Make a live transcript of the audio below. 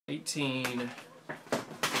18.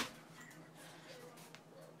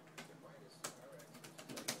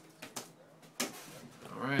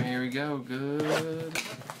 Alright, here we go. Good.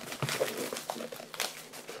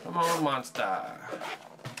 Come on, monster.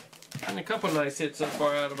 And a couple nice hits so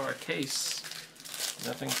far out of our case.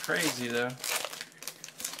 Nothing crazy though.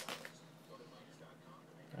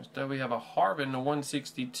 First up we have a Harvin to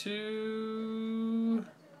 162.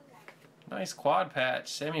 Nice quad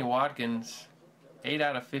patch. Sammy Watkins. 8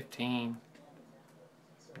 out of 15.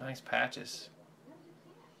 Nice patches.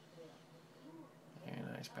 Very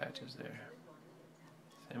nice patches there.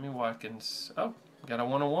 Sammy Watkins. Oh, got a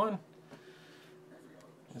 101.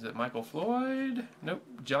 Is it Michael Floyd? Nope.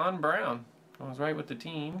 John Brown. I was right with the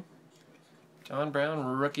team. John Brown,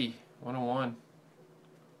 rookie. 101.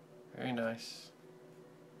 Very nice.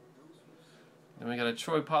 Then we got a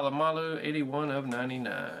Troy Polamalu, 81 of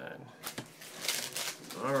 99.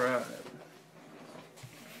 Alright.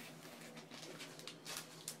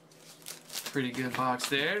 Pretty good box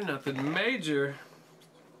there. Nothing major.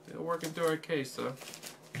 Still working through our case though.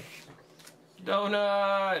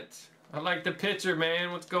 Donut! I like the picture,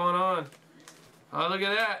 man. What's going on? Oh, look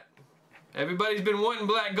at that. Everybody's been wanting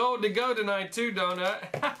black gold to go tonight too, Donut.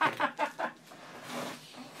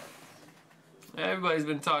 Everybody's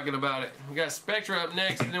been talking about it. We got Spectra up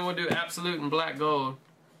next, and then we'll do Absolute and black gold.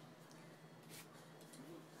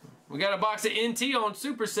 We got a box of NT on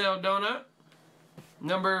Supercell, Donut.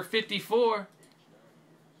 Number 54.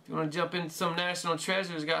 If you want to jump into some National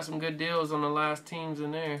Treasures, got some good deals on the last teams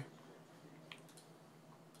in there.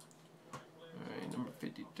 Alright, number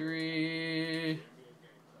 53.